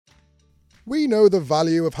We know the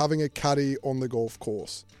value of having a caddy on the golf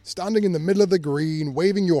course, standing in the middle of the green,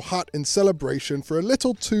 waving your hat in celebration for a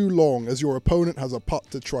little too long as your opponent has a putt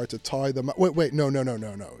to try to tie them. Wait, no.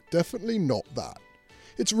 Definitely not that.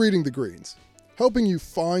 It's reading the greens, helping you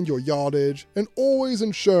find your yardage, and always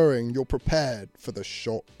ensuring you're prepared for the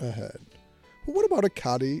shot ahead. But what about a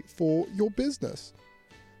caddy for your business?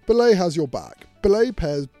 Belay has your back. Belay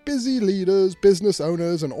pairs busy leaders, business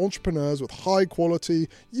owners, and entrepreneurs with high-quality,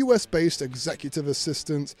 US-based executive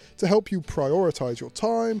assistants to help you prioritize your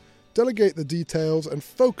time, delegate the details, and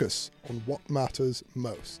focus on what matters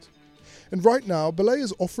most. And right now, Belay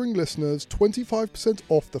is offering listeners 25%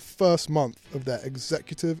 off the first month of their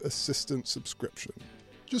executive assistant subscription.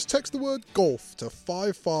 Just text the word GOLF to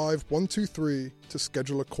 55123 to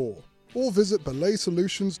schedule a call, or visit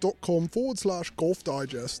belaysolutions.com/golf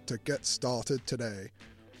digest to get started today.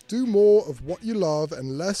 Do more of what you love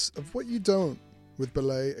and less of what you don't with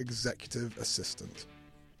Belay Executive Assistant.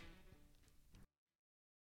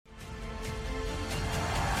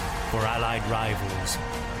 For allied rivals,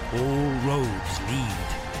 all roads lead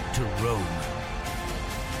to Rome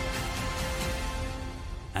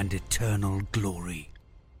and eternal glory.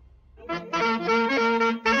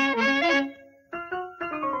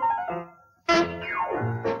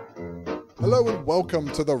 Hello and welcome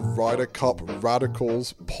to the Ryder Cup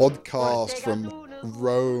Radicals podcast from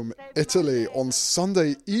Rome, Italy on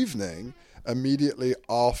Sunday evening, immediately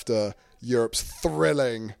after Europe's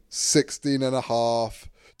thrilling 16.5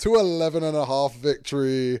 to 11.5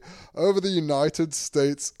 victory over the United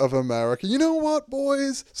States of America. You know what,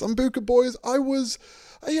 boys? Sambuca boys,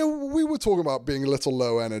 we were talking about being a little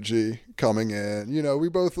low energy coming in. You know, we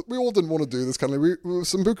all didn't want to do this kind of.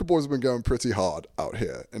 Sambuca boys have been going pretty hard out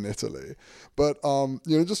here in Italy, but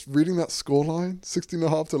just reading that scoreline,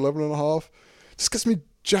 16.5 to 11.5, just gets me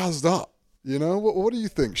jazzed up. You know, what do you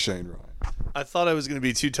think, Shane Ryan? I thought I was going to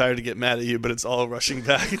be too tired to get mad at you, but it's all rushing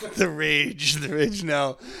back. the rage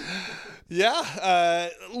now. Yeah,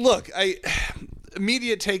 look,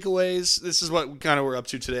 immediate takeaways. This is what kind of we're up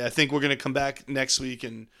to today. I think we're going to come back next week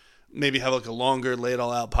and maybe have like a longer, lay it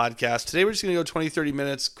all out podcast. Today we're just going to go 20, 30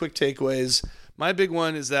 minutes, quick takeaways. My big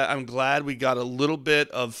one is that I'm glad we got a little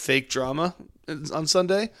bit of fake drama on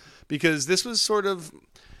Sunday, because this was sort of,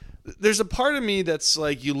 there's a part of me that's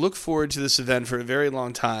like, you look forward to this event for a very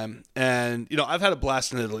long time. And, I've had a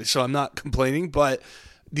blast in Italy, so I'm not complaining, but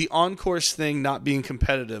the on-course thing not being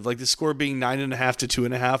competitive, like the score being 9.5 to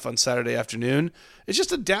 2.5 on Saturday afternoon, it's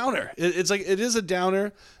just a downer. It is a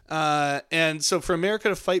downer. And so for America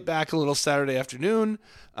to fight back a little Saturday afternoon,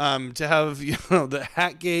 to have, the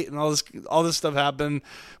hat gate and all this stuff happen,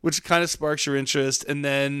 which kind of sparks your interest. And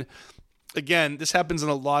then again, this happens in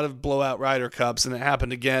a lot of blowout Ryder Cups, and it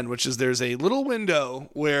happened again, which is there's a little window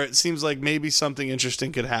where it seems like maybe something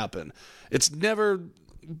interesting could happen. It's never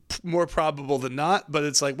more probable than not, but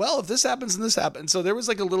it's like, well, if this happens and this happens. So there was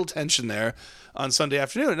like a little tension there on Sunday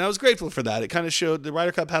afternoon, and I was grateful for that. It kind of showed the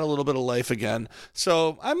Ryder Cup had a little bit of life again.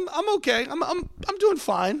 So I'm okay. I'm doing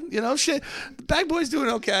fine. Shit. The Bag Boy's doing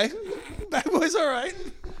okay. Bag Boy's all right.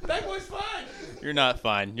 Bag Boy's fine. You're not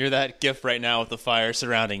fine. You're that GIF right now with the fire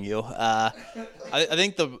surrounding you. I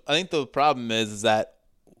think the problem is that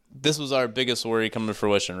this was our biggest worry coming to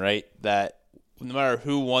fruition, right? That no matter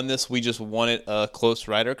who won this, we just wanted a close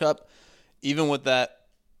Ryder Cup. Even with that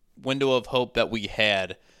window of hope that we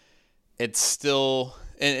had, it's still,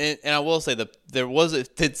 and I will say that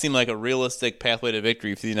it did seem like a realistic pathway to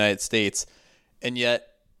victory for the United States. And yet,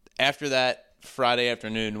 after that Friday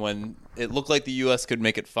afternoon, when it looked like the U.S. could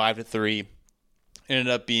make it 5-3, ended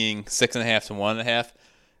up being 6.5 to 1.5.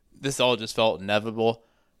 This all just felt inevitable.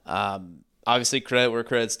 Obviously, credit where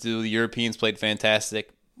credit's due. The Europeans played fantastic.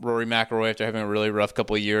 Rory McIlroy, after having a really rough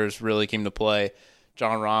couple of years, really came to play.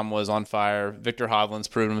 Jon Rahm was on fire. Victor Hovland's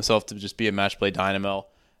proven himself to just be a match play dynamo.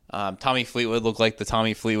 Tommy Fleetwood looked like the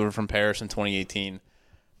Tommy Fleetwood from Paris in 2018.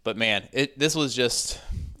 But man, this was just,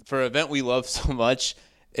 for an event we love so much,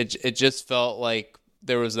 it just felt like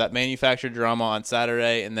there was that manufactured drama on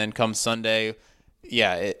Saturday, and then come Sunday,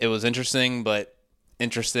 yeah, it was interesting, but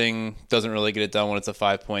interesting doesn't really get it done when it's a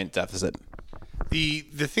 5-point deficit. The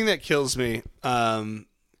thing that kills me,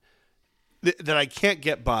 that I can't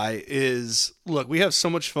get by is, look, we have so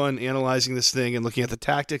much fun analyzing this thing and looking at the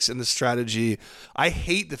tactics and the strategy. I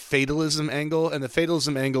hate the fatalism angle, and the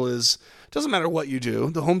fatalism angle is, it doesn't matter what you do,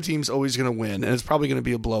 the home team's always going to win, and it's probably going to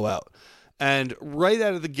be a blowout. And right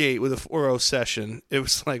out of the gate with a 4-0 session, it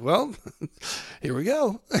was like, well, here we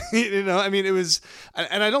go. It was,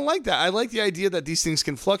 and I don't like that. I like the idea that these things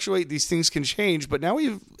can fluctuate, these things can change, but now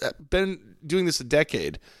we've been doing this a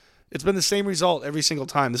decade. It's been the same result every single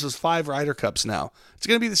time. This was 5 Ryder Cups now. It's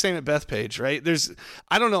going to be the same at Bethpage, right?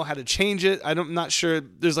 I don't know how to change it. I'm not sure.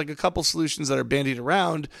 There's like a couple solutions that are bandied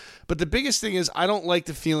around. But the biggest thing is I don't like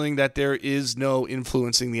the feeling that there is no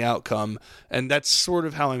influencing the outcome. And that's sort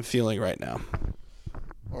of how I'm feeling right now.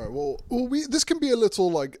 All right. Well, this can be a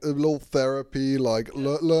little therapy, like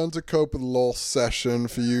learn to cope with loss session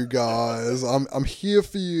for you guys. I'm here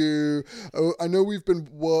for you. I know we've been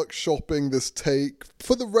workshopping this take.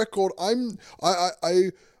 For the record, I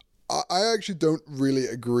actually don't really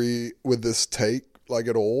agree with this take like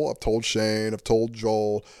at all. I've told Shane, I've told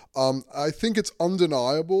Joel. I think it's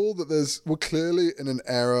undeniable that we're clearly in an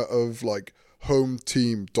era of like home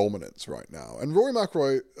team dominance right now. And Rory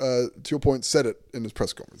McIlroy, to your point, said it in his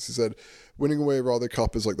press conference. He said, winning away Ryder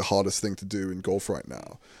Cup is like the hardest thing to do in golf right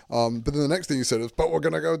now. But then the next thing he said is, but we're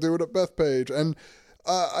going to go do it at Bethpage. And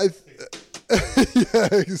yeah,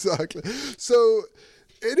 exactly. So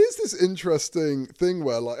it is this interesting thing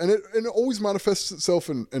where and it always manifests itself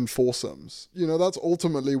in foursomes. You know, that's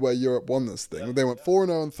ultimately where Europe won this thing. Yeah. They went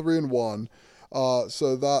 4-0 and 3-1.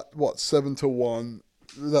 So that, 7-1,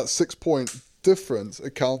 that 6-point difference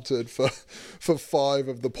accounted for 5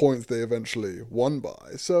 of the points they eventually won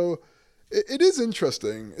by. So it is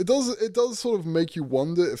interesting. It does sort of make you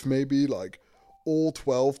wonder if maybe like all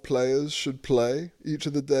 12 players should play each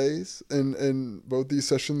of the days in both these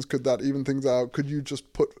sessions. Could that even things out? Could you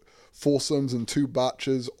just put foursomes in 2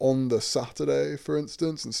 batches on the Saturday, for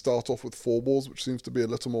instance, and start off with 4 balls, which seems to be a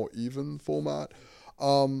little more even format?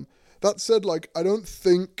 That said, like, I don't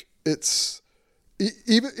think it's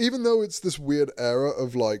even though it's this weird era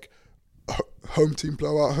of like home team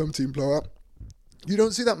blowout, you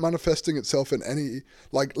don't see that manifesting itself in any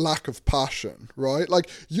like lack of passion, right? Like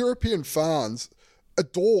European fans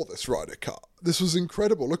adore this Ryder Cup. This was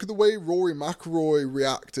incredible. Look at the way Rory McIlroy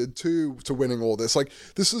reacted to winning all this. Like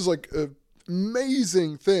this is like an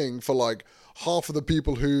amazing thing for like half of the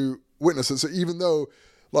people who witness it. So even though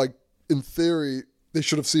like in theory they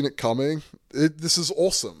should have seen it coming, this is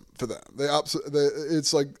awesome for them.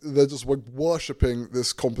 It's like they're just like worshipping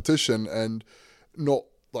this competition and not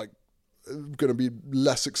like going to be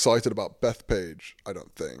less excited about Bethpage, I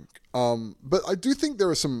don't think. But I do think there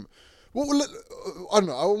are some. Well, I don't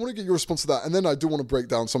know. I want to get your response to that, and then I do want to break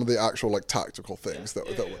down some of the actual like tactical things that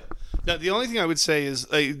were. Now, the only thing I would say is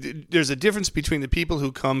there's a difference between the people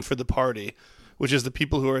who come for the party, which is the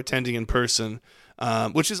people who are attending in person.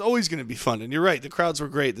 Which is always going to be fun. And you're right, the crowds were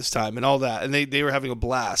great this time and all that, and they were having a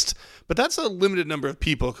blast. But that's a limited number of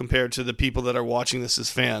people compared to the people that are watching this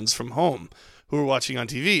as fans from home who are watching on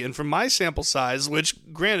TV. And from my sample size,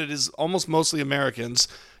 which granted is almost mostly Americans,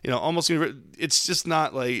 it's just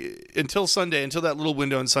not like until that little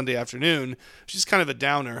window on Sunday afternoon, it's just kind of a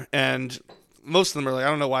downer. And most of them are like, I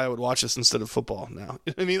don't know why I would watch this instead of football now.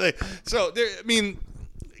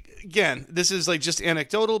 Again, this is like just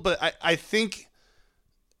anecdotal, but I think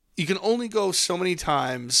you can only go so many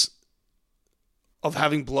times of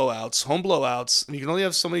having blowouts, home blowouts, and you can only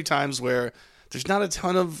have so many times where there's not a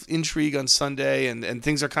ton of intrigue on Sunday and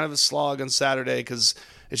things are kind of a slog on Saturday because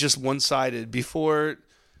it's just one-sided before.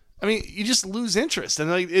 I mean, you just lose interest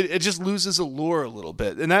and like it just loses allure a little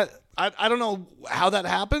bit. And that I don't know how that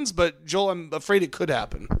happens, but Joel, I'm afraid it could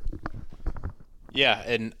happen. Yeah,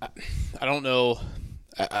 and I don't know.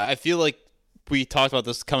 I feel like we talked about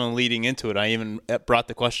this kind of leading into it. I even brought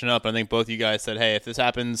the question up. I think both you guys said, hey, if this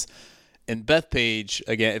happens in Bethpage,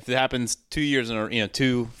 again, if it happens 2 years in a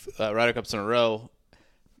 2 Ryder Cups in a row,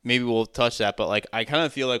 maybe we'll touch that. But like, I kind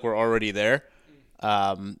of feel like we're already there.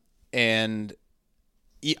 And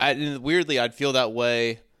weirdly, I'd feel that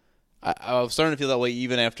way. I was starting to feel that way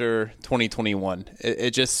even after 2021.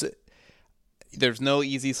 It just, there's no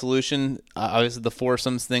easy solution. Obviously, the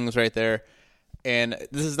foursomes thing's right there. And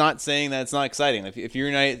this is not saying that it's not exciting. If you're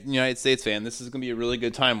a United States fan, this is going to be a really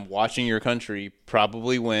good time watching your country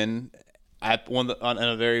probably win in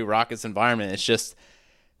a very raucous environment. It's just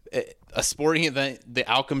a sporting event.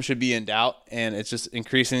 The outcome should be in doubt, and it's just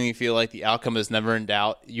increasingly feel like the outcome is never in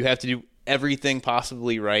doubt. You have to do everything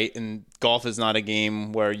possibly right, and golf is not a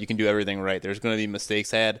game where you can do everything right. There's going to be mistakes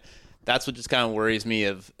had. That's what just kind of worries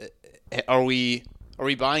me. Are we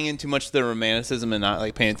buying in too much to the romanticism and not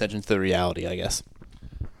like paying attention to the reality, I guess?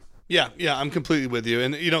 Yeah, I'm completely with you.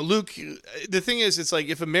 And, Luke, the thing is, it's like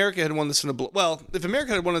if America had won this in the blowout,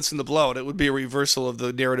 it would be a reversal of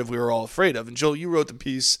the narrative we were all afraid of. And, Joel, you wrote the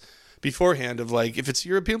piece beforehand of like, if it's a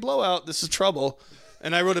European blowout, this is trouble.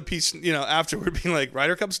 And I wrote a piece, afterward being like,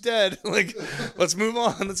 Ryder Cup's dead. Like, let's move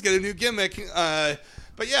on. Let's get a new gimmick.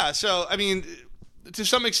 But, yeah, so, I mean, to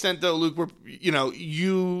some extent, though, Luke,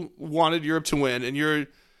 you wanted Europe to win, and you're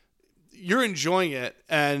enjoying it,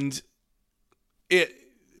 and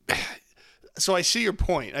So I see your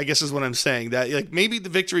point, I guess is what I'm saying, that like maybe the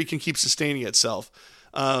Vik-tory can keep sustaining itself.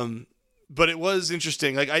 But it was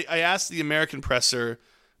interesting. Like I asked the American presser,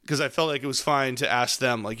 because I felt like it was fine to ask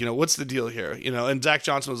them, like, what's the deal here? And Zach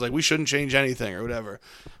Johnson was like, we shouldn't change anything or whatever,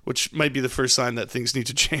 which might be the first sign that things need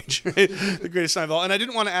to change, right? The greatest sign of all. And I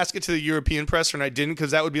didn't want to ask it to the European presser, and I didn't, because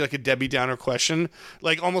that would be like a Debbie Downer question.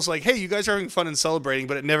 Like, almost like, hey, you guys are having fun and celebrating,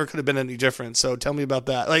 but it never could have been any different. So tell me about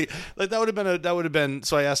that. Like that would have been,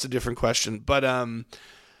 so I asked a different question. But,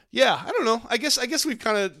 yeah, I don't know. I guess we've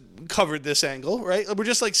kind of covered this angle, right? We're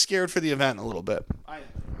just like scared for the event a little bit.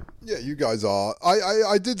 Yeah, you guys are.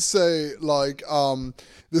 I did say, like,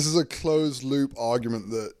 this is a closed loop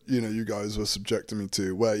argument that, you guys were subjecting me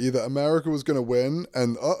to, where either America was going to win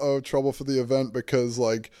and, trouble for the event because,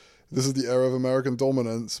 like, this is the era of American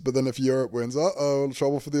dominance. But then if Europe wins,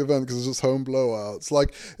 trouble for the event because it's just home blowouts.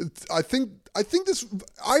 Like, I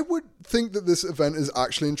would think that this event is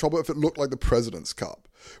actually in trouble if it looked like the President's Cup,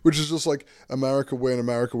 which is just like America win,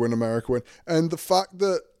 America win, America win. And the fact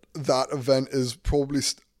that event is probably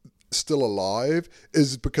still alive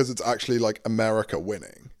is because it's actually like America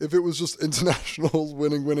winning. If it was just internationals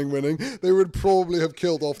winning, they would probably have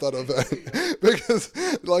killed off that event because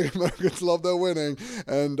like Americans love their winning.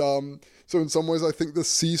 And so in some ways I think the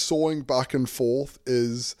seesawing back and forth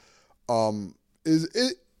is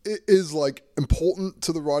like important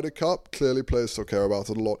to the Ryder Cup. Clearly players still care about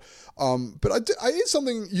it a lot. But it's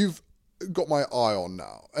something you've got my eye on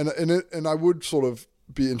now. And I would sort of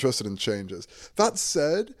be interested in changes. That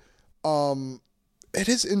said, it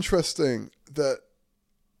is interesting that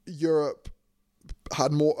Europe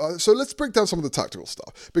had more. So let's break down some of the tactical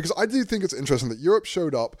stuff, because I do think it's interesting that Europe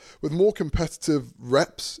showed up with more competitive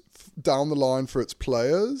reps down the line for its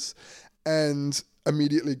players and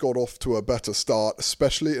immediately got off to a better start,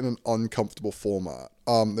 especially in an uncomfortable format.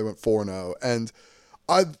 They went 4-0, and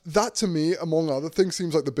that to me, among other things,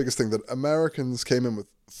 seems like the biggest thing, that Americans came in with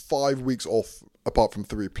 5 weeks off, apart from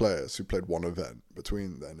 3 players who played one event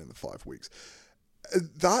between then in the 5 weeks.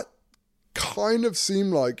 That kind of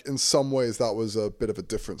seemed like, in some ways, that was a bit of a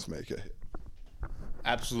difference maker here.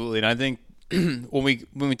 Absolutely. And I think when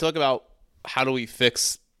we talk about how do we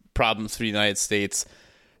fix problems for the United States,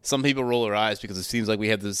 some people roll their eyes because it seems like we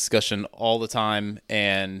have this discussion all the time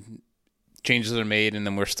and changes are made and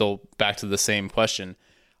then we're still back to the same question.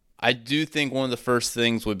 I do think one of the first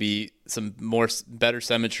things would be some better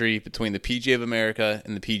symmetry between the PGA of America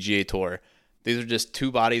and the PGA Tour. These are just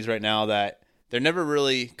two bodies right now that they're never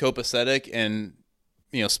really copacetic, and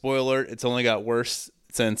spoiler alert, it's only got worse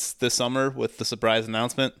since this summer with the surprise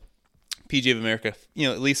announcement. PGA of America,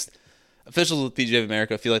 at least officials with PGA of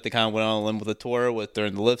America feel like they kind of went on a limb with the tour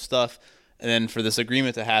during the live stuff, and then for this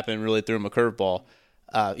agreement to happen, really threw them a curveball.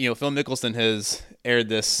 Phil Mickelson has aired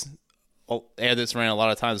this rant a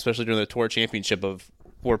lot of times, especially during the Tour Championship, of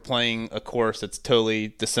we're playing a course that's totally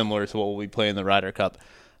dissimilar to what we'll be playing in the Ryder Cup.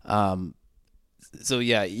 So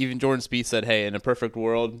yeah, even Jordan Spieth said, hey, in a perfect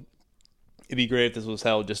world, it'd be great if this was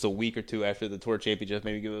held just a week or two after the Tour Championship,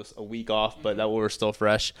 maybe give us a week off, but that way we're still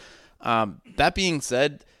fresh. That being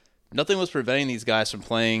said, nothing was preventing these guys from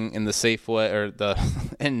playing in the Safeway or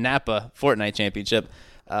in Napa Fortnite Championship.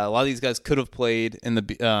 A lot of these guys could have played in the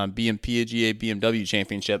PGA BMW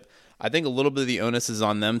Championship. I think a little bit of the onus is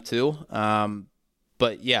on them too.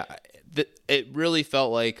 But yeah, it really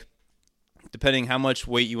felt like, depending how much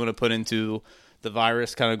weight you want to put into the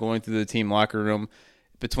virus kind of going through the team locker room,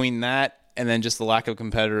 between that and then just the lack of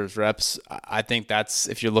competitors reps, I think that's,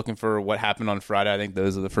 if you're looking for what happened on Friday, I think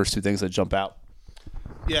those are the first two things that jump out.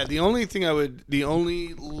 Yeah, the only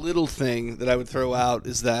little thing that I would throw out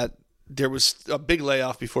is that there was a big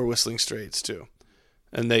layoff before Whistling Straits too.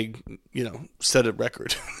 And they, set a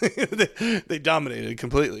record. they dominated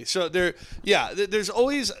completely. So there's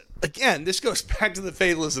always, again, this goes back to the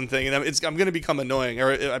fatalism thing, and I'm going to become annoying,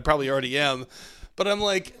 or I probably already am. But I'm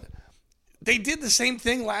like, they did the same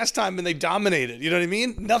thing last time and they dominated. You know what I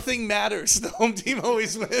mean? Nothing matters. The home team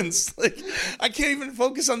always wins. Like, I can't even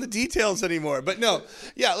focus on the details anymore. But no,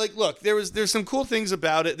 yeah, like, look, there's some cool things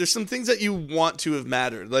about it. There's some things that you want to have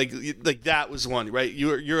mattered. Like that was one, right?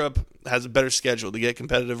 Europe has a better schedule to get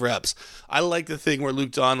competitive reps. I like the thing where Luke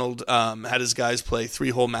Donald had his guys play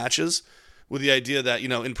 3-hole matches, with the idea that,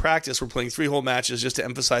 in practice we're playing 3-hole matches just to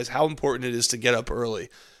emphasize how important it is to get up early.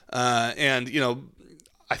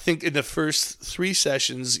 I think in the first 3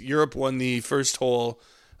 sessions, Europe won the first hole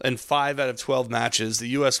in 5 out of 12 matches. The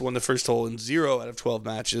U.S. won the first hole in 0 out of 12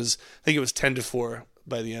 matches. I think it was 10-4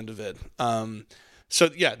 by the end of it. So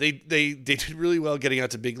yeah, they did really well getting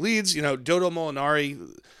out to big leads. Dodo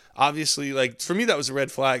Molinari, obviously, like, for me, that was a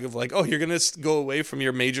red flag of like, oh, you're going to go away from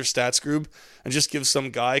your major stats group and just give some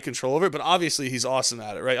guy control over it. But obviously he's awesome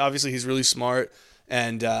at it, right? Obviously he's really smart.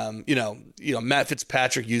 And, Matt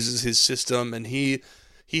Fitzpatrick uses his system, and he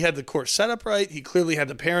had the course set up right. He clearly had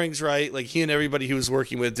the pairings right. Like, he and everybody he was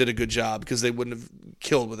working with did a good job, because they wouldn't have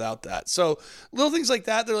killed without that. So little things like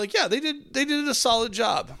that, they're like, yeah, they did a solid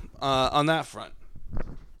job on that front.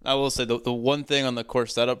 I will say the one thing on the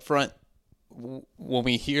course setup front, when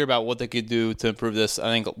we hear about what they could do to improve this, I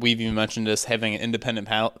think we've even mentioned this, having an independent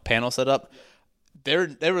panel set up.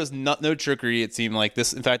 There was no trickery, it seemed like.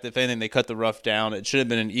 This, in fact, if anything, they cut the rough down. It should have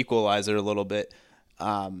been an equalizer a little bit.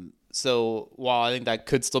 So while I think that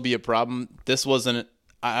could still be a problem, this wasn't.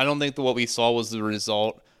 I don't think that what we saw was the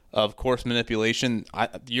result of course manipulation.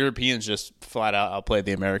 The Europeans just flat out outplayed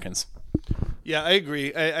the Americans. Yeah, I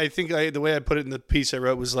agree. I think the way I put it in the piece I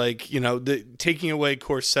wrote was like, taking away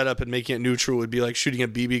course setup and making it neutral would be like shooting a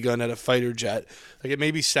BB gun at a fighter jet. Like, it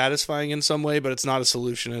may be satisfying in some way, but it's not a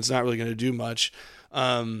solution. It's not really going to do much.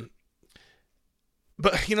 But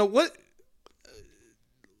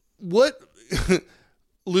what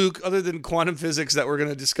Luke, other than quantum physics that we're going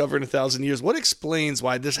to discover in 1,000 years, what explains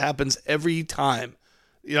why this happens every time?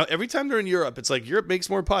 Every time they're in Europe, it's like Europe makes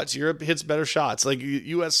more putts. Europe hits better shots. Like,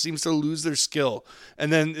 U.S. seems to lose their skill.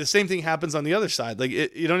 And then the same thing happens on the other side. Like,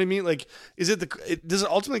 you know what I mean? Like, does it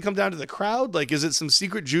ultimately come down to the crowd? Like, is it some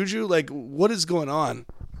secret juju? Like, what is going on?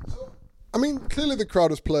 I mean, clearly the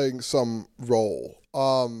crowd is playing some role,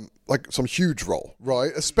 like some huge role,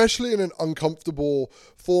 right? Especially in an uncomfortable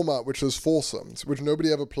format, which is foursomes, which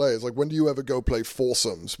nobody ever plays. Like, when do you ever go play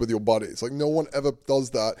foursomes with your buddies? Like, no one ever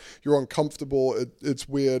does that. You're uncomfortable. It's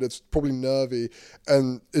weird. It's probably nervy.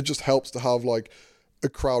 And it just helps to have, like, a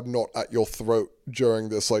crowd not at your throat during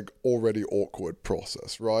this, like, already awkward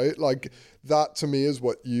process, right? Like, that to me is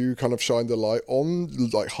what you kind of shine the light on,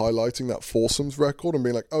 like highlighting that foursomes record and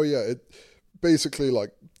being like, oh yeah, it basically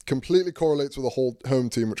like completely correlates with a whole home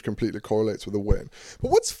team, which completely correlates with a win. But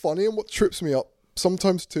what's funny and what trips me up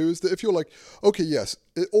sometimes too is that if you're like, okay, yes,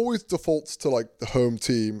 it always defaults to like the home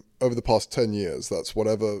team over the past 10 years. That's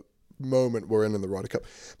whatever moment we're in the Ryder Cup.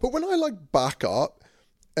 But when I like back up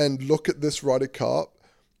and look at this Ryder Cup,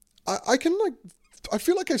 I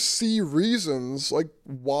feel like I see reasons like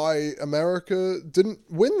why America didn't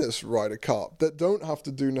win this Ryder Cup that don't have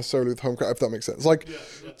to do necessarily with home crowd, if that makes sense. Like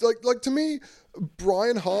to me,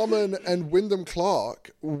 Brian Harman and Wyndham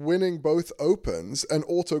Clark winning both Opens and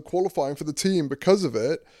auto qualifying for the team because of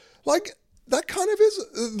it, like that kind of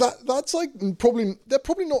is that's like they're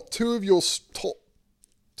probably not two of your top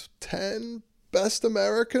 10 best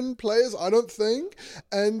American players, I don't think,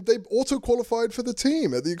 and they've auto-qualified for the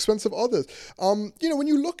team at the expense of others. When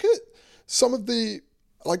you look at some of the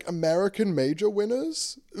like American major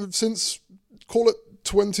winners since, call it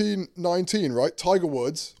 2019, right? Tiger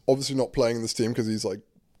Woods, obviously not playing in this team because he's like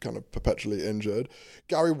kind of perpetually injured.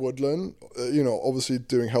 Gary Woodland, obviously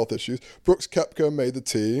doing health issues. Brooks Koepka made the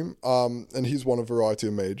team, and he's won a variety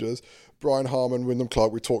of majors. Brian Harman, Wyndham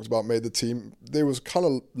Clark, we talked about, made the team. They was kind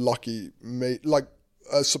of lucky,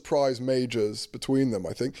 surprise majors between them,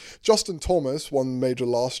 I think. Justin Thomas won major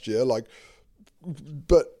last year,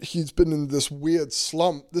 but he's been in this weird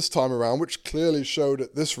slump this time around, which clearly showed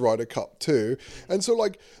at this Ryder Cup too. And so,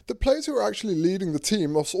 like, the players who are actually leading the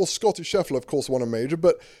team, or Scottie Scheffler, of course, won a major,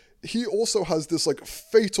 but he also has this like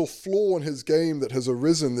fatal flaw in his game that has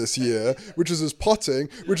arisen this year, which is his putting,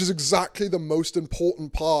 which is exactly the most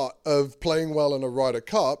important part of playing well in a Ryder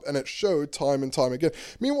Cup, and it showed time and time again.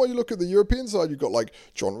 Meanwhile, you look at the European side, you've got like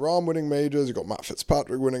Jon Rahm winning majors, you've got Matt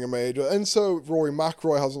Fitzpatrick winning a major, and so Rory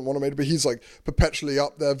McIlroy hasn't won a major, but he's like perpetually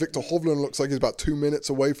up there. Victor Hovland looks like he's about 2 minutes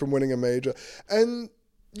away from winning a major, and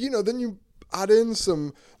then you add in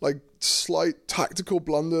some like slight tactical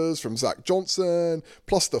blunders from Zach Johnson,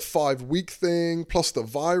 plus the 5-week thing, plus the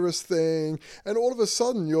virus thing, and all of a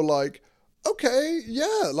sudden you're like, okay,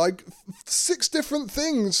 yeah, like 6 different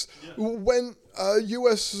things went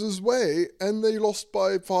US's way, and they lost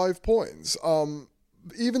by 5 points.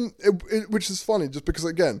 Which is funny, just because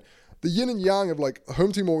again, the yin and yang of like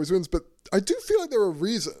home team always wins, but I do feel like there are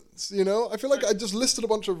reasons. I feel like I just listed a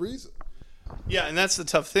bunch of reasons. Yeah, and that's the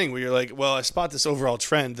tough thing where you're like, well, I spot this overall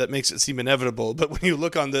trend that makes it seem inevitable, but when you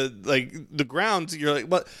look on the ground, you're like,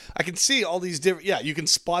 well, I can see all these different. Yeah, you can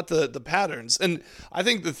spot the patterns, and I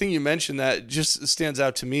think the thing you mentioned that just stands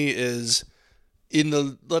out to me is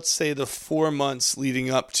in let's say the 4 months leading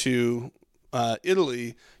up to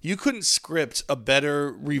Italy, you couldn't script a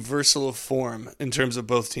better reversal of form in terms of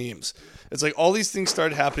both teams. It's like all these things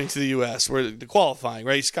started happening to the U.S. where the qualifying,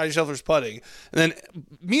 right? Scotty Scheffler's putting. And then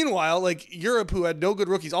meanwhile, like Europe, who had no good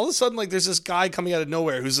rookies, all of a sudden, like there's this guy coming out of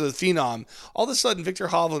nowhere who's a phenom. All of a sudden, Viktor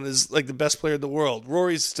Hovland is like the best player in the world.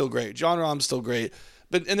 Rory's still great. Jon Rahm's still great.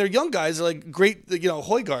 And they're young guys, are like great,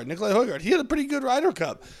 Højgaard, Nikolai Højgaard. He had a pretty good Ryder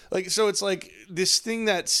Cup. Like, so it's like this thing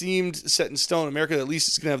that seemed set in stone, America at least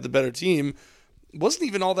is going to have the better team, wasn't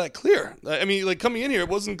even all that clear. I mean, like coming in here, it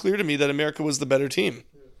wasn't clear to me that America was the better team.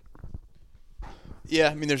 Yeah,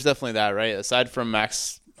 I mean, there's definitely that, right? Aside from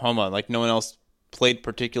Max Homa, like no one else played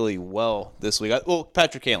particularly well this week. Well,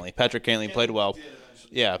 Patrick Cantley. Patrick Cantley played well.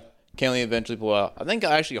 Yeah, Cantley eventually played well. I think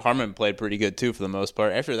actually Harman played pretty good too for the most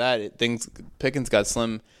part. After that, Pickens got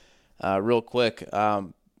slim real quick.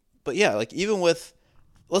 But yeah, like even with,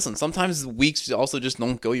 listen, sometimes weeks also just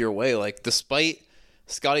don't go your way. Like despite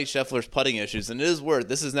Scotty Scheffler's putting issues, and it is word,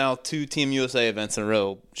 this is now 2 Team USA events in a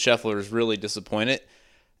row. Scheffler's really disappointed.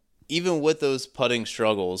 Even with those putting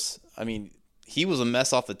struggles, I mean, he was a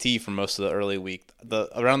mess off the tee for most of the early week.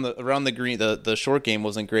 Around the green, the short game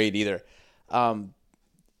wasn't great either.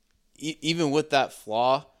 Even with that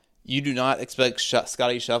flaw, you do not expect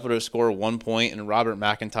Scotty Scheffler to score 1 point and Robert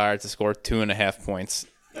McIntyre to score 2.5 points.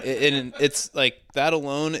 And it's like that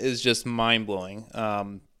alone is just mind blowing.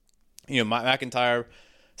 McIntyre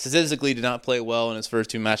statistically did not play well in his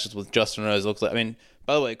first 2 matches with Justin Rose. Looks like, I mean,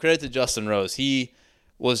 by the way, credit to Justin Rose. He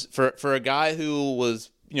was for a guy who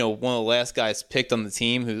was one of the last guys picked on the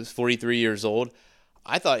team, who's 43 years old.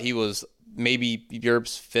 I thought he was maybe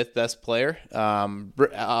Europe's 5th best player,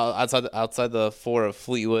 outside the 4 of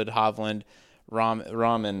Fleetwood, Hovland,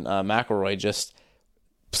 Rahm, and McIlroy. Just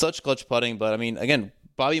such clutch putting. But I mean, again,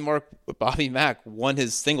 Bobby Mack won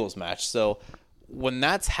his singles match. So when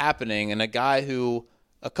that's happening, and a guy who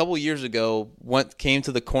a couple years ago came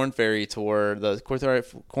to the Corn Ferry Tour,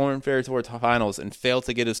 finals, and failed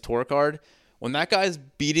to get his tour card. When that guy's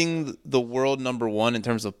beating the world number 1 in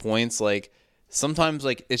terms of points, like sometimes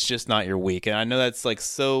like it's just not your week. And I know that's like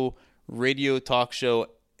so radio talk show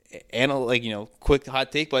and quick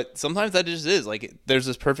hot take, but sometimes that just is like there's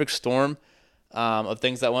this perfect storm of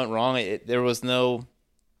things that went wrong. There was no,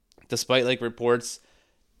 despite like reports.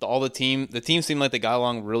 The team seemed like they got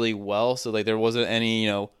along really well, so like there wasn't any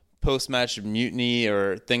post-match mutiny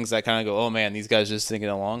or things that kind of go, oh man, these guys just singing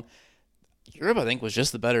along. Europe, I think, was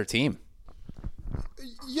just the better team.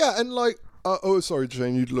 Yeah, and like, sorry,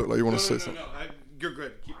 Jane, you look like you want to say something. No, you're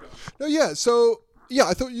good. Keep going. No, yeah. So yeah,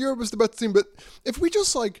 I thought Europe was the better team, but if we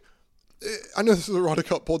just like. I know this is a Ryder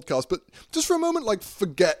Cup podcast, but just for a moment, like,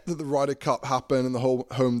 forget that the Ryder Cup happened and the whole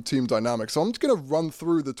home team dynamic. So I'm just going to run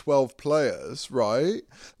through the 12 players, right?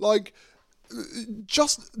 Like,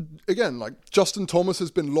 Justin Thomas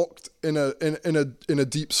has been locked in a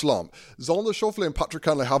deep slump. Xander Schauffele and Patrick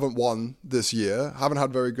Cantley haven't won this year, haven't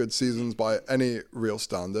had very good seasons by any real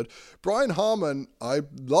standard. Brian Harman, I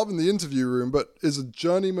love in the interview room, but is a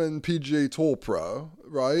journeyman PGA Tour pro,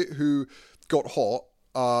 right? Who got hot.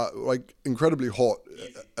 Incredibly hot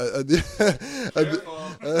at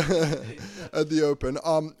the Open.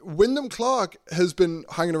 Wyndham Clark has been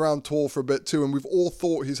hanging around tour for a bit too, and we've all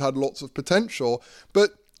thought he's had lots of potential, but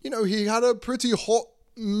he had a pretty hot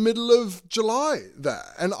middle of July there,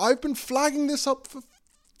 and I've been flagging this up for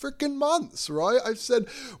freaking months, right? I've said,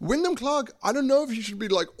 Wyndham Clark, I don't know if he should be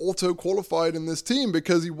like auto-qualified in this team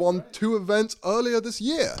because he won 2 events earlier this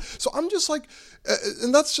year. So I'm just like,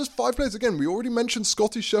 and that's just 5 players. Again, we already mentioned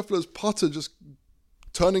Scotty Scheffler's putter just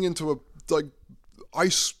turning into a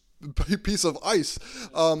piece of ice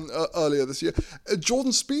earlier this year.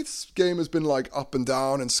 Jordan Spieth's game has been like up and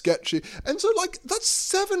down and sketchy, and so like that's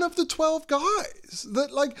 7 of the 12 guys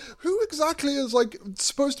that like who exactly is like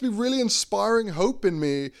supposed to be really inspiring hope in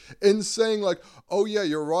me in saying like, oh yeah,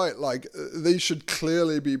 you're right, like they should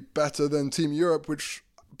clearly be better than Team Europe, which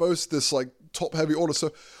boasts this like top heavy order.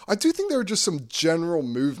 So I do think there are just some general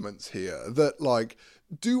movements here that like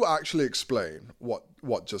do actually explain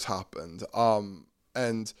what just happened,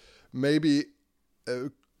 and maybe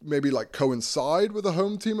like coincide with a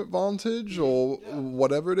home team advantage or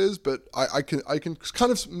whatever it is, but I can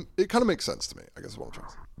kind of, it kind of makes sense to me, I guess is what I'm trying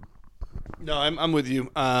to say. No, I'm with you.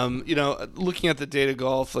 Looking at the data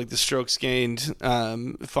golf, like the strokes gained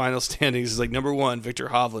final standings is like number 1, Viktor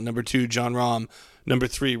Hovland, number 2, Jon Rahm, number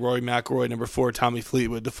 3, Rory McIlroy, number 4, Tommy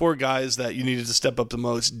Fleetwood. The 4 guys that you needed to step up the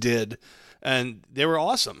most did. And they were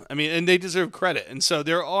awesome. I mean, and they deserve credit. And so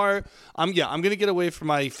I'm going to get away from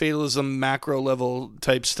my fatalism macro level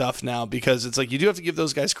type stuff now, because it's like you do have to give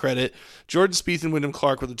those guys credit. Jordan Spieth and Wyndham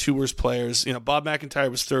Clark were the 2 worst players. Bob McIntyre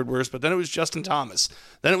was 3rd worst, but then it was Justin Thomas.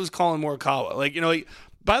 Then it was Colin Morikawa.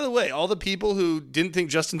 By the way, all the people who didn't think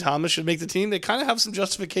Justin Thomas should make the team, they kind of have some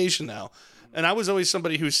justification now. And I was always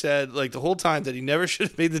somebody who said, the whole time, that he never should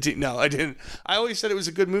have made the team. No, I didn't. I always said it was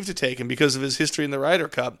a good move to take him because of his history in the Ryder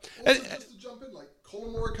Cup. Also, just to jump in,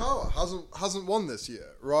 Colin Morikawa hasn't won this year,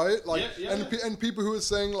 right? And people who are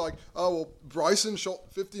saying Bryson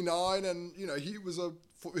shot 59, and he's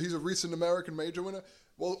a recent American major winner.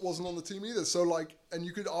 Well, it wasn't on the team either. So, and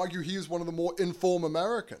you could argue he is one of the more informed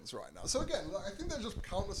Americans right now. So, again, I think there's just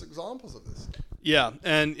countless examples of this. Yeah,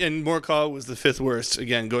 and Morikawa was the 5th worst,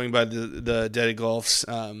 again, going by the Daddy Golf's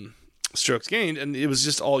strokes gained, and it was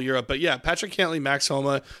just all Europe. But, yeah, Patrick Cantley, Max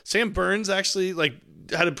Homa, Sam Burns actually,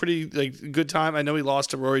 had a pretty, good time. I know he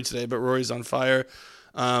lost to Rory today, but Rory's on fire.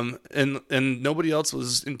 And nobody else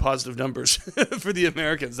was in positive numbers for the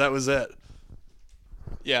Americans. That was it.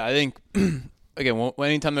 Yeah, I think... Again,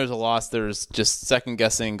 anytime there's a loss, there's just second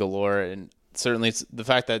guessing galore, and certainly it's the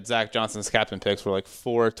fact that Zach Johnson's captain picks were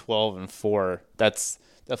 4, 12, and 4. That's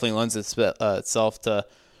definitely lends itself to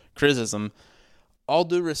criticism. All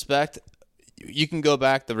due respect, you can go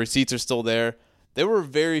back. The receipts are still there. There were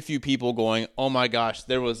very few people going, "Oh my gosh,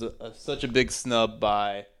 there was such a big snub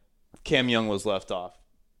by Cam Young was left off."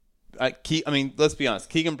 Let's be honest.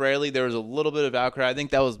 Keegan Bradley, there was a little bit of outcry. I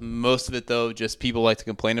think that was most of it, though. Just people like to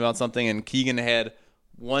complain about something, and Keegan had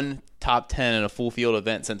 1 top 10 in a full field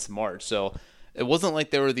event since March. So it wasn't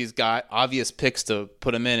like there were these obvious picks to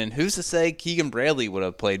put him in. And who's to say Keegan Bradley would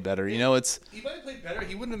have played better? He might have played better.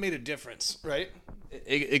 He wouldn't have made a difference, right?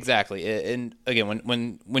 Exactly. And again,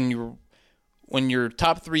 when your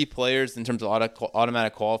top 3 players in terms of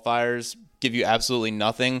automatic qualifiers give you absolutely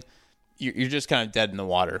nothing, you're just kind of dead in the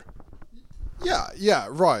water. Yeah,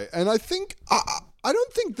 right. And I think I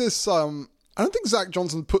don't think Zach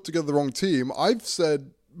Johnson put together the wrong team. I've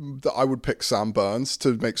said that I would pick Sam Burns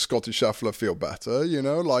to make Scotty Scheffler feel better,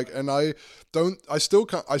 and I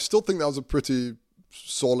still think that was a pretty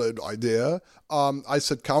solid idea. I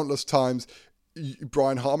said countless times,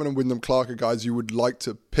 Brian Harman and Wyndham Clark are guys you would like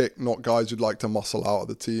to pick, not guys you'd like to muscle out of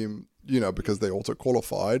the team, because they auto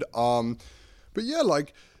qualified. But yeah,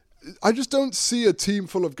 I just don't see a team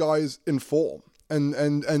full of guys in form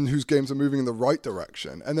and whose games are moving in the right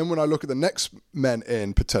direction. And then when I look at the next men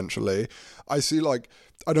in, potentially, I see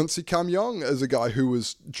I don't see Cam Young as a guy who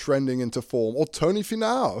was trending into form, or Tony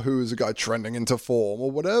Finau, who is a guy trending into form,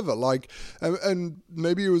 or whatever. And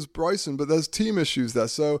maybe it was Bryson, but there's team issues there.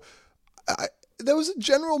 So there was a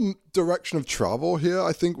general direction of travel here,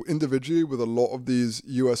 I think, individually with a lot of these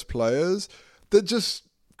US players that just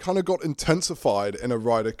kind of got intensified in a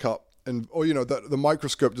Ryder Cup, the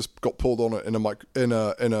microscope just got pulled on it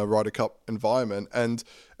in a Ryder Cup environment. And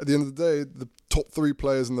at the end of the day, the top 3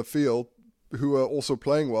 players in the field who are also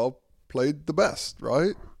playing well played the best,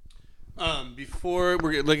 right? Before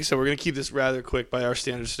like I said, we're going to keep this rather quick by our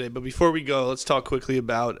standards today. But before we go, let's talk quickly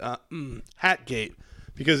about Hatgate,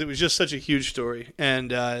 because it was just such a huge story.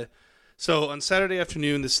 And so on Saturday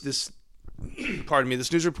afternoon, this this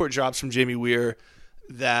news report drops from Jamie Weir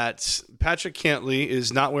that Patrick Cantley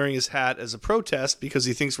is not wearing his hat as a protest because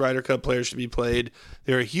he thinks Ryder Cup players should be played.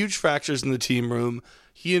 There are huge fractures in the team room.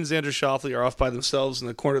 He and Xander Schauffele are off by themselves in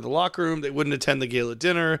the corner of the locker room. They wouldn't attend the gala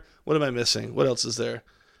dinner. What am I missing? What else is there?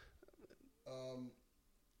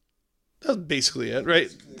 That's basically it,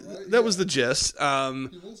 right? That was the gist.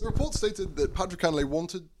 The report stated that Patrick Cantley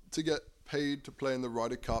wanted to get paid to play in the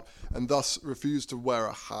Ryder Cup and thus refused to wear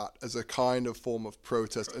a hat as a kind of form of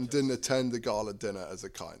protest and didn't attend the gala dinner as a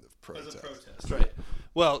kind of protest. As a protest, right.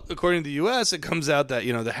 Well, according to the U.S., it comes out that,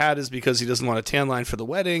 the hat is because he doesn't want a tan line for the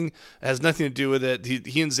wedding. It has nothing to do with it.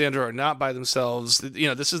 He and Xander are not by themselves.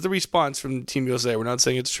 This is the response from Team USA. We're not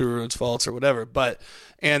saying it's true or it's false or whatever.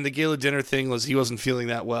 And the gala dinner thing was he wasn't feeling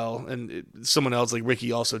that well. And someone else, like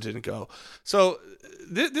Ricky, also didn't go. So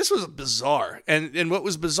this was bizarre. And what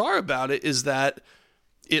was bizarre about it is that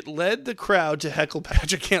it led the crowd to heckle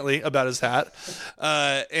Patrick Cantley about his hat.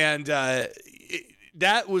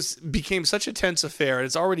 That became such a tense affair, and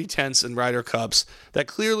it's already tense in Ryder Cups, that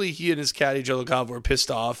clearly he and his caddy, Joe LaCava, were pissed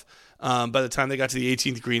off by the time they got to the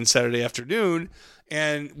 18th green Saturday afternoon.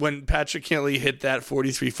 And when Patrick Cantley hit that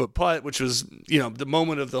 43-foot putt, which was, the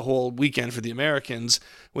moment of the whole weekend for the Americans,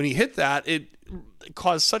 when he hit that, it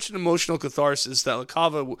caused such an emotional catharsis that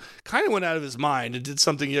LaCava kind of went out of his mind and did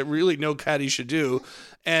something that really no caddy should do,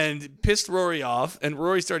 and pissed Rory off, and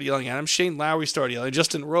Rory started yelling at him. Shane Lowry started yelling.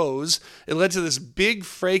 Justin Rose. It led to this big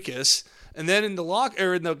fracas, And then in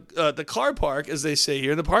the car park, as they say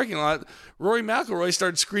here, in the parking lot, Rory McIlroy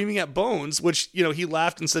started screaming at Bones, which, he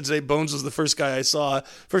laughed and said today Bones was the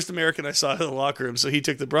first American I saw in the locker room, so he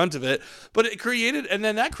took the brunt of it. But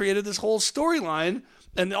that created this whole storyline,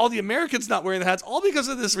 and all the Americans not wearing the hats, all because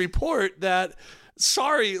of this report that,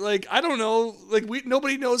 sorry, I don't know,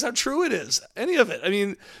 nobody knows how true it is, any of it. I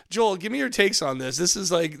mean, Joel, give me your takes on this. This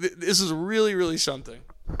is really, really something.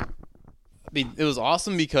 I mean, it was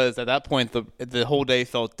awesome because at that point the whole day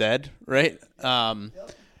felt dead, right?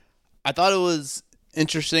 I thought it was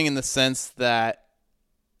interesting in the sense that,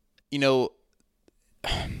 I'm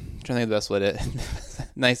trying to think of the best way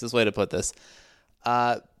nicest way to put this.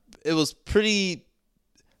 It was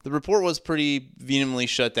the report was pretty vehemently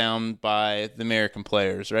shut down by the American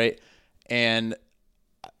players, right? And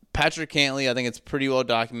Patrick Cantlay, I think it's pretty well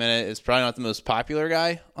documented, is probably not the most popular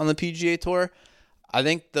guy on the PGA Tour. I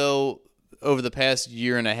think, though, over the past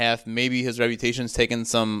year and a half, maybe his reputation's taken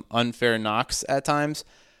some unfair knocks at times.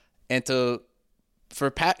 And for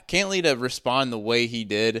Cantlay to respond the way he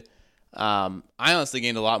did, I honestly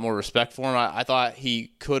gained a lot more respect for him. I thought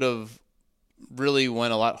he could have really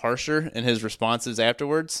went a lot harsher in his responses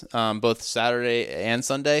afterwards, both Saturday and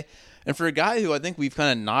Sunday. And for a guy who I think we've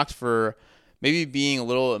kind of knocked for maybe being a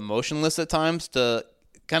little emotionless at times, to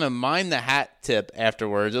kind of mind the hat tip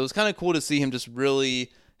afterwards, it was kind of cool to see him just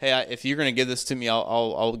really, hey, if you're going to give this to me,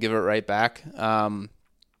 I'll give it right back. And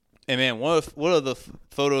man, one of the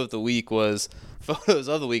photos of the week,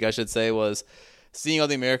 I should say, was seeing all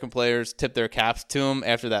the American players tip their caps to him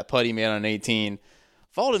after that putt he made on 18.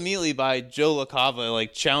 Followed immediately by Joe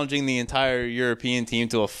LaCava, challenging the entire European team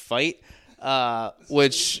to a fight,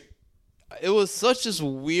 which it was such just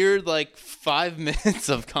weird, 5 minutes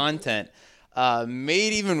of content,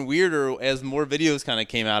 made even weirder as more videos kind of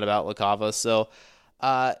came out about LaCava. So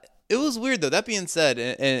it was weird, though. That being said,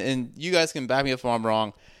 and you guys can back me up if I'm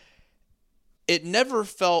wrong, it never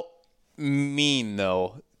felt mean,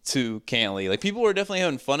 though, to Cantlay. People were definitely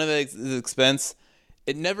having fun of it at his expense.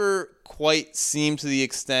 It never quite seemed to the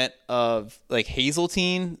extent of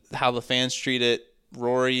Hazeltine, how the fans treated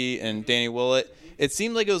Rory and Danny Willett. It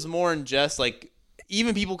seemed like it was more in jest,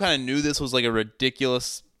 even people kind of knew this was a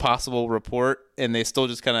ridiculous possible report, and they still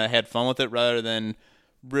just kind of had fun with it rather than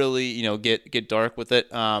really, get dark with it.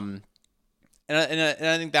 And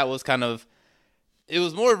I think that was kind of, it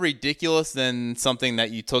was more ridiculous than something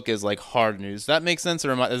that you took as hard news. Does that make sense,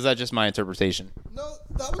 or is that just my interpretation? No,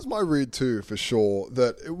 that was my read too, for sure.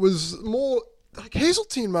 That it was more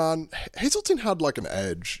Hazeltine, man. Hazeltine had an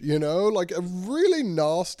edge, a really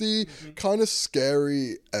nasty, kind of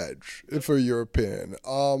scary edge for a European.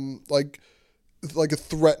 Like a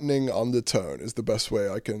threatening undertone is the best way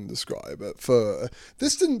I can describe it.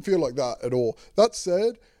 This didn't feel like that at all. That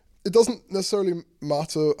said, it doesn't necessarily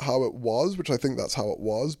matter how it was, which I think that's how it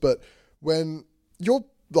was, but when you're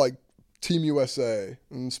Team USA,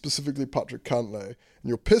 and specifically Patrick Cantlay, and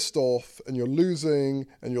you're pissed off, and you're losing,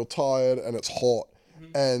 and you're tired, and it's hot,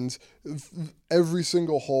 and every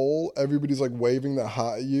single hole, everybody's waving their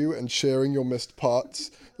hat at you and cheering your missed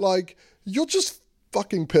putts, you're just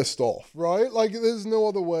fucking pissed off, right? There's no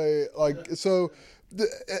other way, so,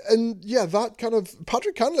 and yeah, that kind of,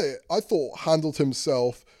 Patrick Cantlay, I thought, handled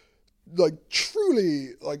himself truly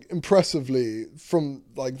impressively from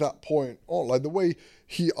that point on, the way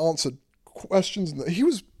he answered questions, and he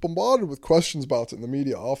was bombarded with questions about it in the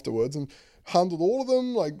media afterwards, and handled all of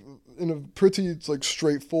them in a pretty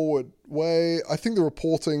straightforward way. I think the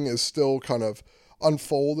reporting is still kind of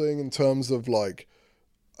unfolding in terms of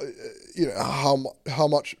how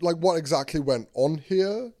much what exactly went on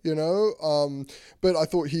here, but I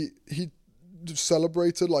thought he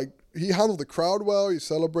celebrated he handled the crowd well. He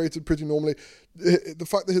celebrated pretty normally. The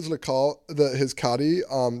fact that his caddy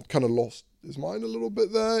kind of lost his mind a little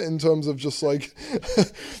bit there in terms of just standing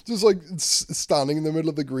in the middle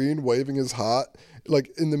of the green, waving his hat,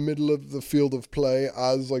 in the middle of the field of play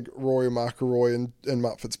as Rory McIlroy and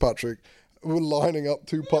Matt Fitzpatrick were lining up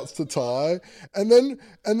 2 putts to tie, and then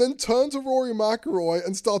turned to Rory McIlroy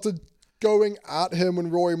and started going at him when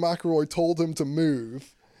Rory McIlroy told him to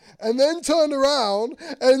move. And then turned around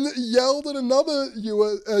and yelled at another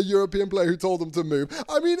European player who told him to move.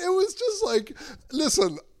 I mean, it was just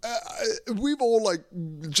listen, we've all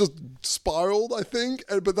just spiraled, I think,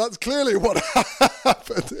 but that's clearly what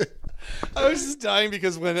happened. I was just dying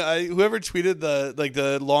because when whoever tweeted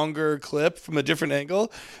the longer clip from a different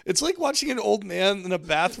angle, it's like watching an old man in a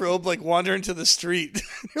bathrobe wander into the street.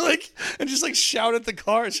 You're and just shout at the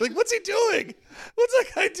cars. You're what's he doing? What's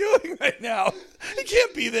that guy doing right now? He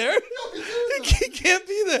can't be there. He can't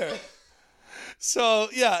be there. So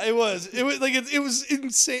yeah, it was like it was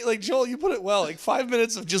insane. Like Joel, you put it well. Like 5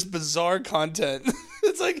 minutes of just bizarre content.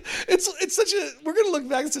 It's like it's such a. We're gonna look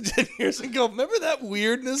back to 10 years and go, remember that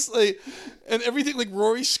weirdness, like, and everything, like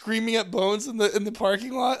Rory screaming at Bones in the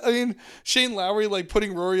parking lot. I mean, Shane Lowry like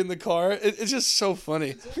putting Rory in the car. It's just so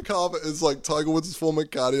funny. Carver is like Tiger Woods' former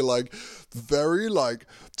caddy, like very like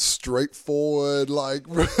straightforward, like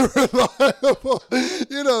reliable,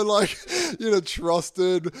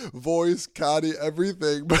 trusted voice, caddy,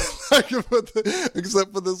 everything. But like,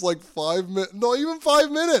 except for this like 5 minute, not even 5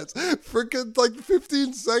 minutes, freaking like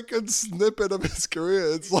 15-second snippet of his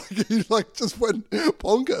career. It's like he like just went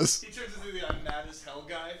bonkers. He turns into the I'm mad as hell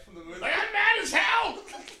guy from the movie. Like, I'm mad as hell.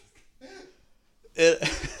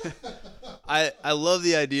 I love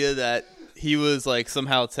the idea that he was like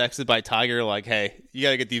somehow texted by Tiger, like, "Hey, you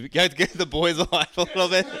gotta get the boys alive a little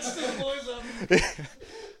bit." Let's get the boys up.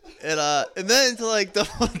 And then to like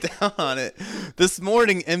double down on it, this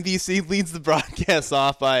morning NBC leads the broadcast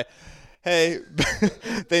off by, "Hey,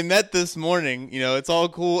 they met this morning. It's all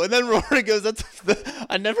cool." And then Rory goes,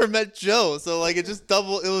 I never met Joe." So like it just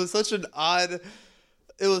double. It was such an odd.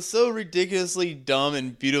 It was so ridiculously dumb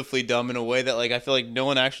and beautifully dumb in a way that like I feel like no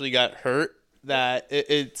one actually got hurt. That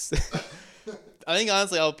it's. I think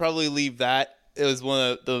honestly I'll probably leave that. It was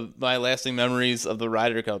one of my lasting memories of the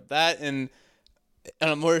Ryder Cup. That and on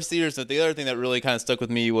a more serious note, the other thing that really kind of stuck with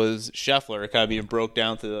me was Scheffler kind of being broke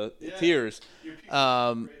down to the tears.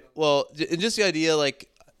 Well, just the idea, like,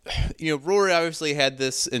 Rory obviously had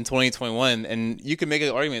this in 2021, and you can make an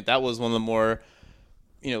argument that was one of the more,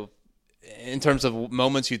 in terms of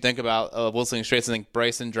moments you think about Whistling Straits. I think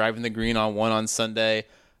Bryson driving the green on Sunday.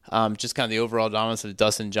 Just kind of the overall dominance of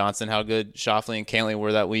Dustin Johnson, how good Schauffele and Cantley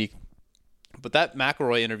were that week. But that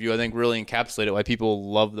McIlroy interview, I think, really encapsulated why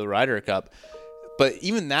people love the Ryder Cup. But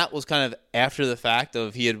even that was kind of after the fact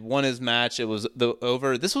of he had won his match. It was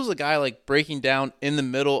over. This was a guy like breaking down in the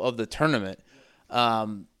middle of the tournament.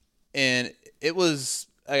 And it was,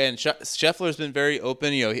 again, Scheffler's been very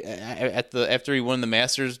open. After he won the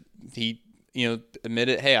Masters, he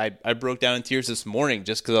admitted, "Hey, I broke down in tears this morning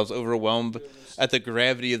just because I was overwhelmed at the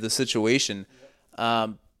gravity of the situation."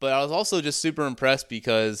 But I was also just super impressed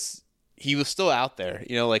because he was still out there.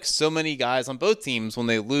 Like so many guys on both teams, when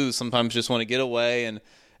they lose, sometimes just want to get away. And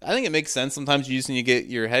I think it makes sense. Sometimes you just need to get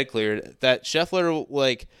your head cleared. That Scheffler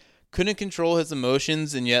like couldn't control his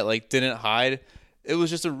emotions and yet like didn't hide. It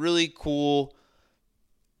was just a really cool.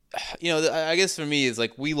 I guess for me, is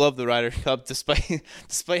like we love the Ryder Cup despite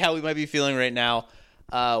how we might be feeling right now.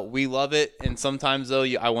 We love it, and sometimes though,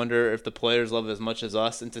 I wonder if the players love it as much as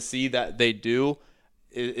us. And to see that they do,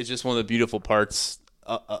 it's just one of the beautiful parts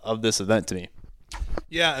of this event to me.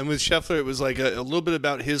 Yeah, and with Scheffler, it was like a little bit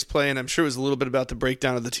about his play, and I'm sure it was a little bit about the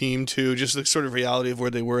breakdown of the team too, just the sort of reality of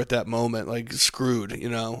where they were at that moment, like screwed.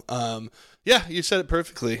 Yeah, you said it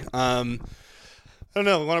perfectly. I don't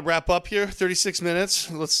know. We want to wrap up here. 36 minutes.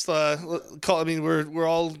 Let's call. I mean, we're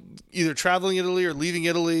all either traveling Italy or leaving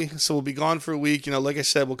Italy, so we'll be gone for a week. Like I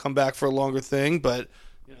said, we'll come back for a longer thing. But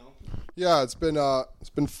yeah, it's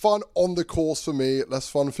been fun on the course for me. Less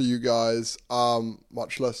fun for you guys.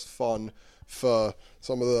 Much less fun for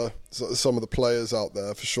some of the players out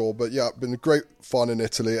there for sure. But yeah, been great fun in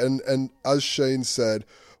Italy. And as Shane said,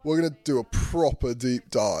 we're gonna do a proper deep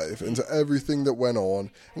dive into everything that went on,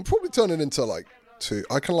 and probably turn it into like.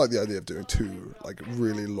 I kind of like the idea of doing 2 like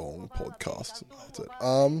really long podcasts about it.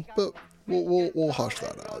 But we'll hush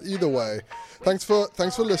that out. Either way, thanks for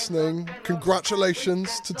listening.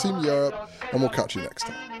 Congratulations to Team Europe, and we'll catch you next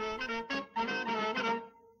time.